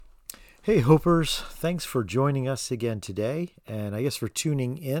Hey, Hopers. Thanks for joining us again today, and I guess for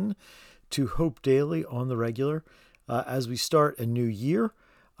tuning in to Hope Daily on the regular. As we start a new year,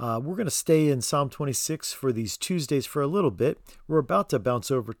 we're going to stay in Psalm 26 for these Tuesdays for a little bit. We're about to bounce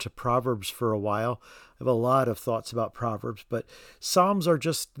over to Proverbs for a while. I have a lot of thoughts about Proverbs, but Psalms are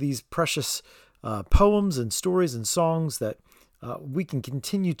just these precious poems and stories and songs that we can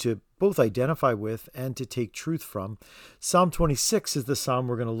continue to both identify with and to take truth from. Psalm 26 is the psalm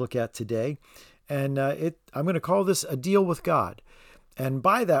we're going to look at today, and I'm going to call this a deal with God. And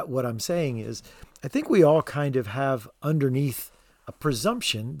by that, what I'm saying is, I think we all kind of have underneath a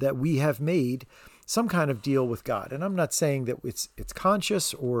presumption that we have made some kind of deal with God. And I'm not saying that it's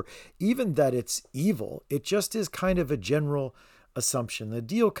conscious or even that it's evil. It just is kind of a general assumption. The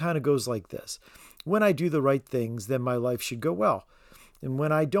deal kind of goes like this. When I do the right things, then my life should go well. And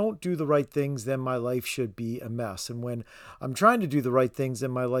when I don't do the right things, then my life should be a mess. And when I'm trying to do the right things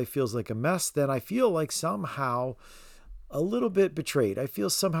and my life feels like a mess, then I feel like somehow a little bit betrayed. I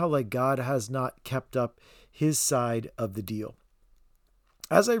feel somehow like God has not kept up his side of the deal.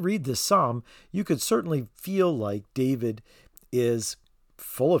 As I read this psalm, you could certainly feel like David is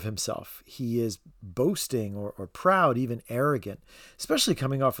full of himself. He is boasting or proud, even arrogant, especially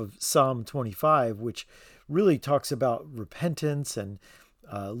coming off of Psalm 25, which really talks about repentance and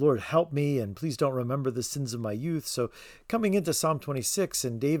Lord, help me, and please don't remember the sins of my youth. So coming into Psalm 26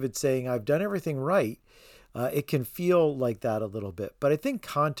 and David saying, I've done everything right, it can feel like that a little bit. But I think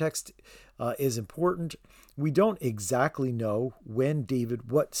context is important. We don't exactly know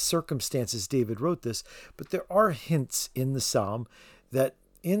what circumstances David wrote this, but there are hints in the psalm that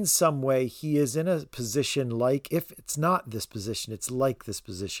in some way he is in a position like, if it's not this position, it's like this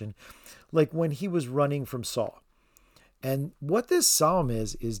position, like when he was running from Saul. And what this psalm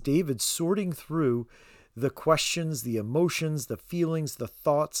is David sorting through the questions, the emotions, the feelings, the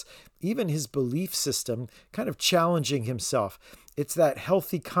thoughts, even his belief system, kind of challenging himself. It's that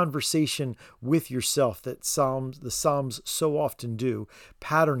healthy conversation with yourself that the Psalms so often do,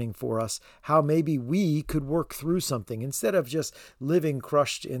 patterning for us how maybe we could work through something instead of just living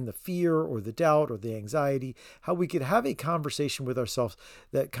crushed in the fear or the doubt or the anxiety, how we could have a conversation with ourselves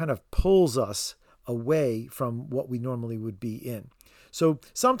that kind of pulls us away from what we normally would be in. So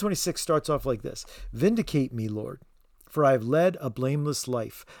Psalm 26 starts off like this. Vindicate me, Lord, for I have led a blameless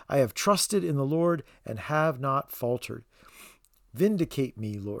life. I have trusted in the Lord and have not faltered. Vindicate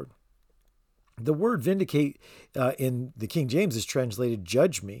me, Lord. The word vindicate in the King James is translated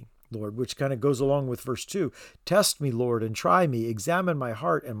judge me, Lord, which kind of goes along with verse 2. Test me, Lord, and try me. Examine my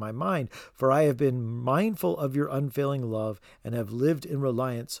heart and my mind, for I have been mindful of your unfailing love and have lived in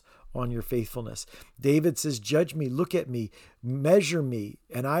reliance on your faithfulness. David says, judge me, look at me, measure me,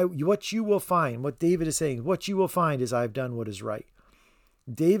 and what you will find, what David is saying, what you will find is I've done what is right.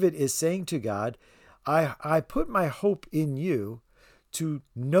 David is saying to God, I put my hope in you to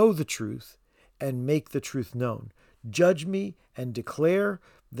know the truth and make the truth known. Judge me and declare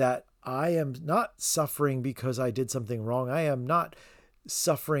that I am not suffering because I did something wrong. I am not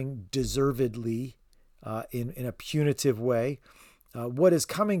suffering deservedly in a punitive way. What is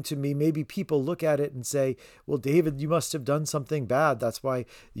coming to me, maybe people look at it and say, well, David, you must have done something bad. That's why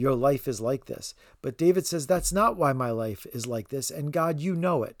your life is like this. But David says, that's not why my life is like this. And God, you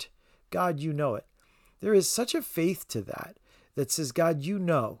know it. God, you know it. There is such a faith to that says, God, you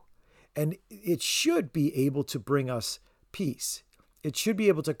know. And it should be able to bring us peace. It should be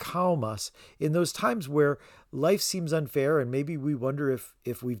able to calm us in those times where life seems unfair and maybe we wonder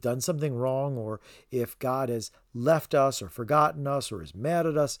if we've done something wrong or if God has left us or forgotten us or is mad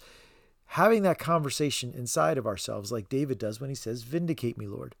at us. Having that conversation inside of ourselves like David does when he says, vindicate me,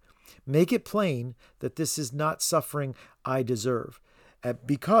 Lord. Make it plain that this is not suffering I deserve.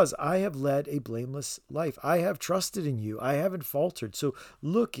 Because I have led a blameless life. I have trusted in you. I haven't faltered. So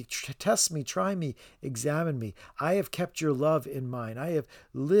look, test me, try me, examine me. I have kept your love in mind. I have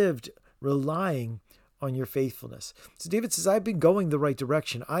lived relying on your faithfulness. So David says, I've been going the right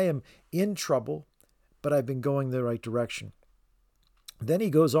direction. I am in trouble, but I've been going the right direction. Then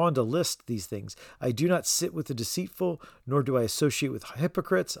he goes on to list these things. I do not sit with the deceitful, nor do I associate with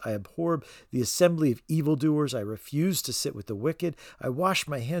hypocrites. I abhor the assembly of evildoers. I refuse to sit with the wicked. I wash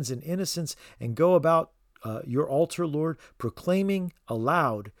my hands in innocence and go about your altar, Lord, proclaiming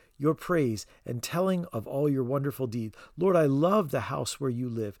aloud your praise and telling of all your wonderful deeds. Lord, I love the house where you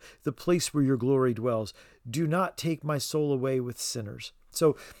live, the place where your glory dwells. Do not take my soul away with sinners.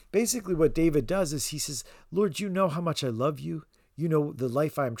 So basically what David does is he says, Lord, you know how much I love you. You know the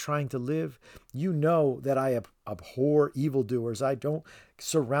life I am trying to live. You know that I abhor evildoers. I don't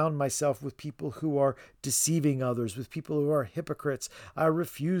surround myself with people who are deceiving others, with people who are hypocrites. I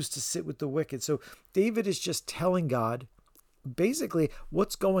refuse to sit with the wicked. So David is just telling God basically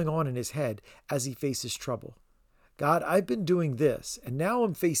what's going on in his head as he faces trouble. God, I've been doing this, and now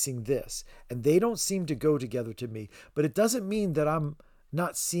I'm facing this, and they don't seem to go together to me. But it doesn't mean that I'm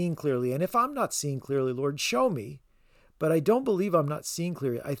not seeing clearly. And if I'm not seeing clearly, Lord, show me. But I don't believe I'm not seeing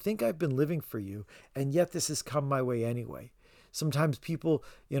clearly. I think I've been living for you, and yet this has come my way anyway. Sometimes people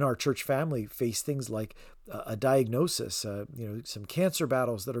in our church family face things like a diagnosis, some cancer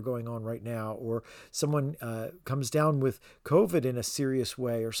battles that are going on right now, or someone comes down with COVID in a serious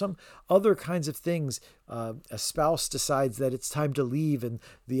way, or some other kinds of things. A spouse decides that it's time to leave, and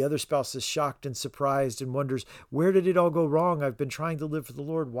the other spouse is shocked and surprised and wonders, where did it all go wrong? I've been trying to live for the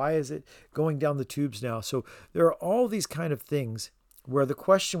Lord. Why is it going down the tubes now? So there are all these kind of things where the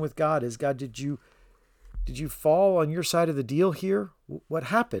question with God is, God, did you fall on your side of the deal here? What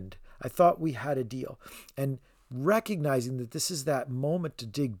happened? I thought we had a deal. And recognizing that this is that moment to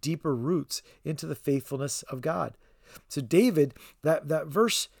dig deeper roots into the faithfulness of God. So David, that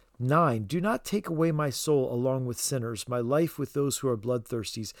verse 9, do not take away my soul along with sinners, my life with those who are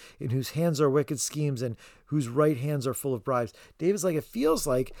bloodthirsties, in whose hands are wicked schemes and whose right hands are full of bribes. David's like, it feels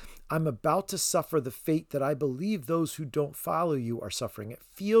like I'm about to suffer the fate that I believe those who don't follow you are suffering. It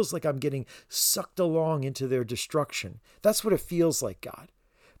feels like I'm getting sucked along into their destruction. That's what it feels like, God.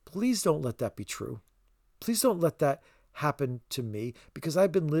 Please don't let that be true. Please don't let that happen to me, because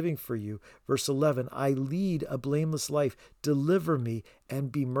I've been living for you. Verse 11, I lead a blameless life. Deliver me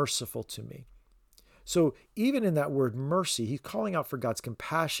and be merciful to me. So even in that word mercy, he's calling out for God's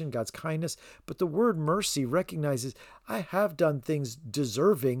compassion, God's kindness. But the word mercy recognizes I have done things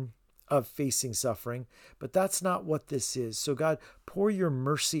deserving of facing suffering, but that's not what this is. So God, pour your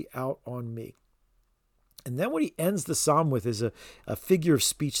mercy out on me. And then what he ends the psalm with is a figure of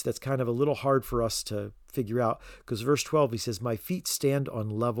speech that's kind of a little hard for us to figure out, because verse 12, he says, my feet stand on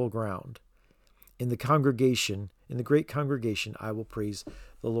level ground. In the congregation, in the great congregation, I will praise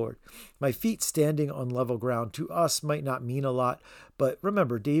the Lord. My feet standing on level ground to us might not mean a lot, but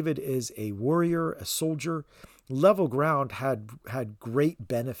remember, David is a warrior, a soldier. Level ground had great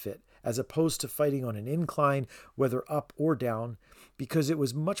benefit as opposed to fighting on an incline, whether up or down, because it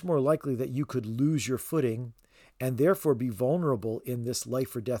was much more likely that you could lose your footing and therefore be vulnerable in this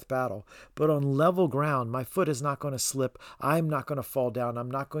life or death battle. But on level ground, my foot is not going to slip. I'm not going to fall down.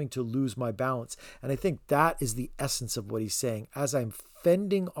 I'm not going to lose my balance. And I think that is the essence of what he's saying. As I'm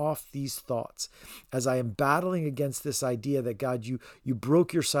fending off these thoughts, as I am battling against this idea that God, you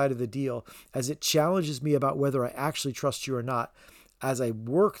broke your side of the deal, as it challenges me about whether I actually trust you or not, as I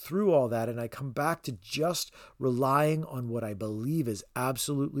work through all that and I come back to just relying on what I believe is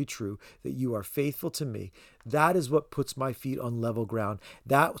absolutely true, that you are faithful to me, that is what puts my feet on level ground.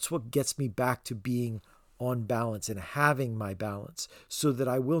 That's what gets me back to being on balance and having my balance, so that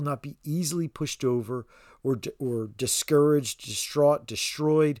I will not be easily pushed over or discouraged, distraught,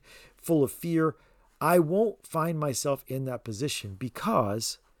 destroyed, full of fear. I won't find myself in that position,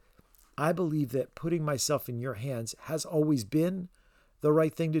 because I believe that putting myself in your hands has always been the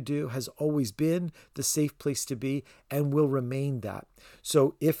right thing to do, has always been the safe place to be, and will remain that.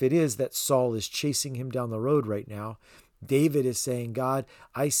 So if it is that Saul is chasing him down the road right now, David is saying, God,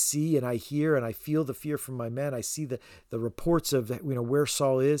 I see and I hear and I feel the fear from my men. I see the reports of where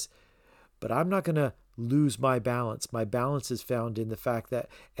Saul is, but I'm not going to lose my balance. My balance is found in the fact that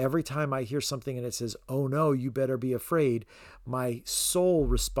every time I hear something and it says, oh no, you better be afraid, my soul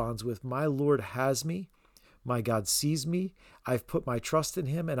responds with, my Lord has me. My God sees me. I've put my trust in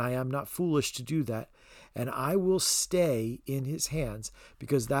him, and I am not foolish to do that. And I will stay in his hands,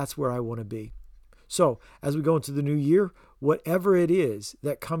 because that's where I want to be. So as we go into the new year, whatever it is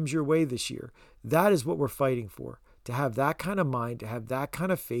that comes your way this year, that is what we're fighting for. To have that kind of mind, to have that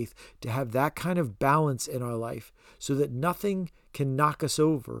kind of faith, to have that kind of balance in our life, so that nothing can knock us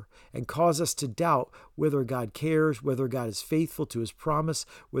over and cause us to doubt whether God cares, whether God is faithful to his promise,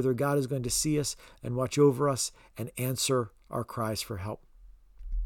 whether God is going to see us and watch over us and answer our cries for help.